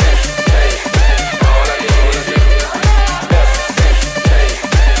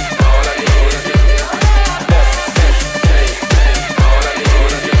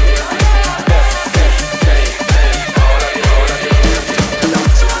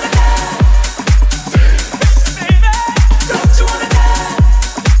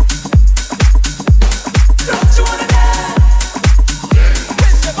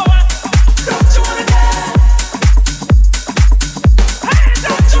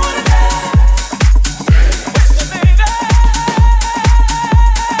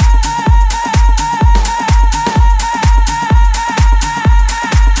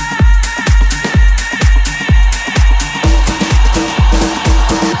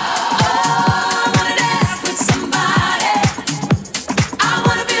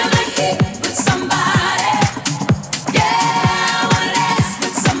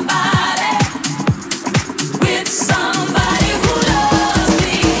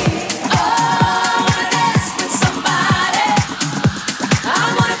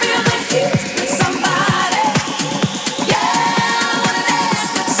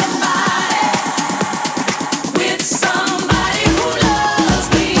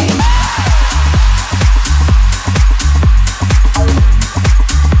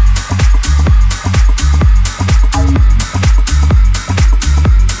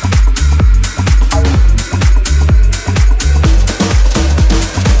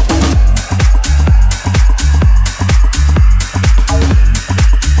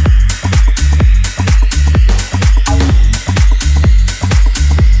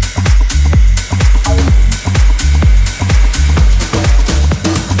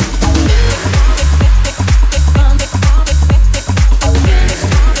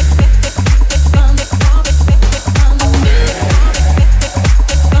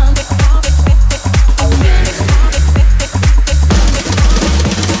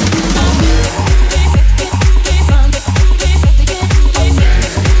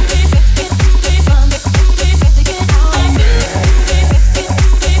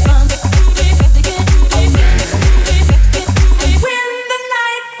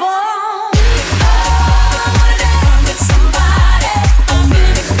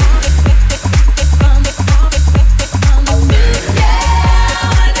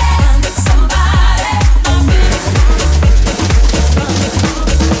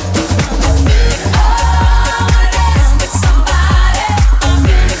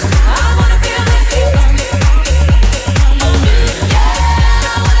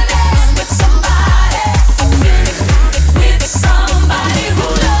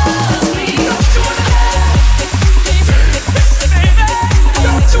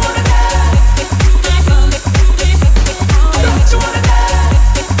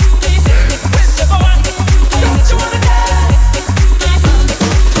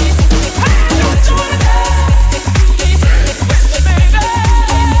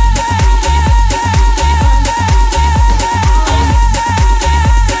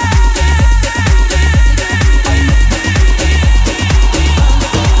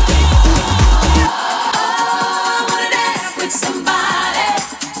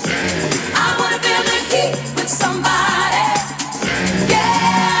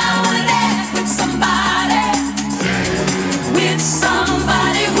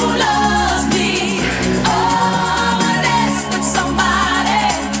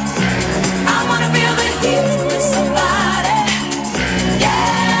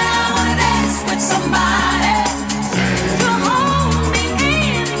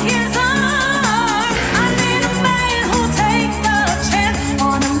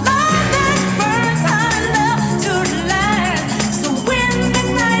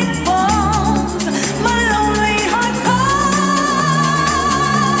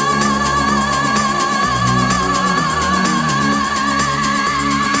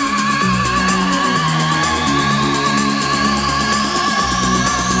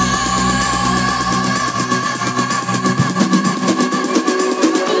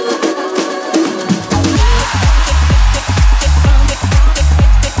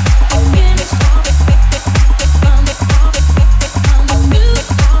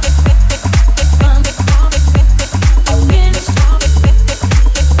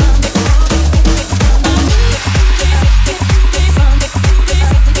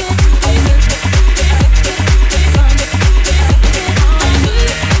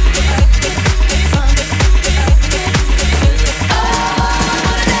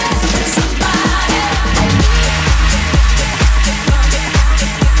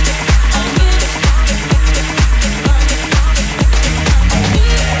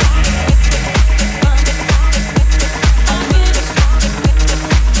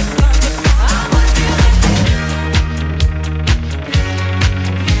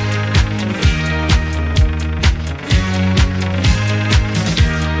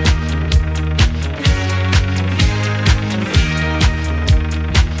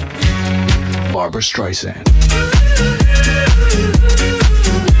 Barbra Streisand.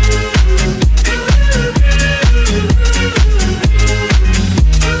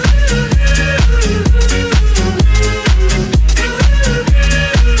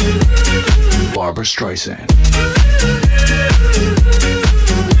 Barbra Streisand.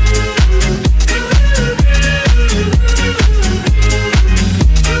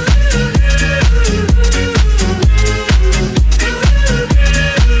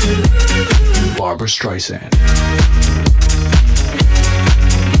 Barbra Streisand.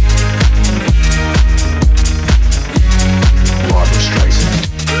 Barbra Streisand.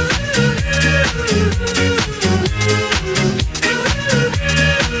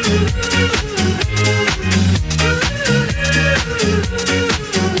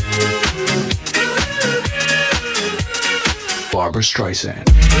 Barbra Streisand.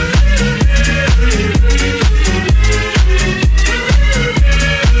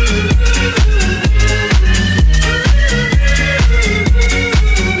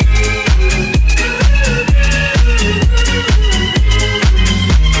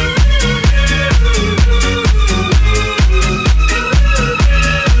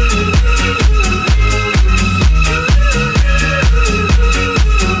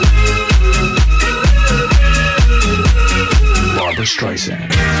 Barbra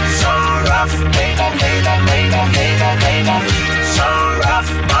Streisand. So rough, baby, baby, baby, baby, baby. So rough,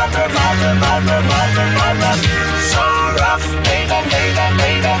 Barbra, Barbra, Barbra, Barbra, Barbra. So rough, baby, baby,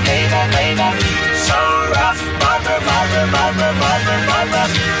 baby, baby, baby. So rough, Barbra, Barbra, Barbra, Barbra, Barbra.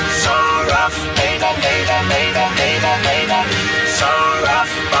 So rough, baby, baby, baby, baby, baby. So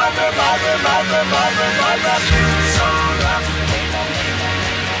rough, Barbra, Barbra, Barbra, Barbra, Barbra. So rough, baby, baby.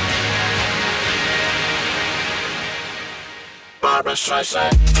 Barbra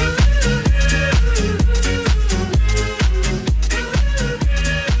Streisand.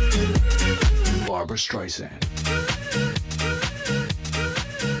 Barbra Streisand.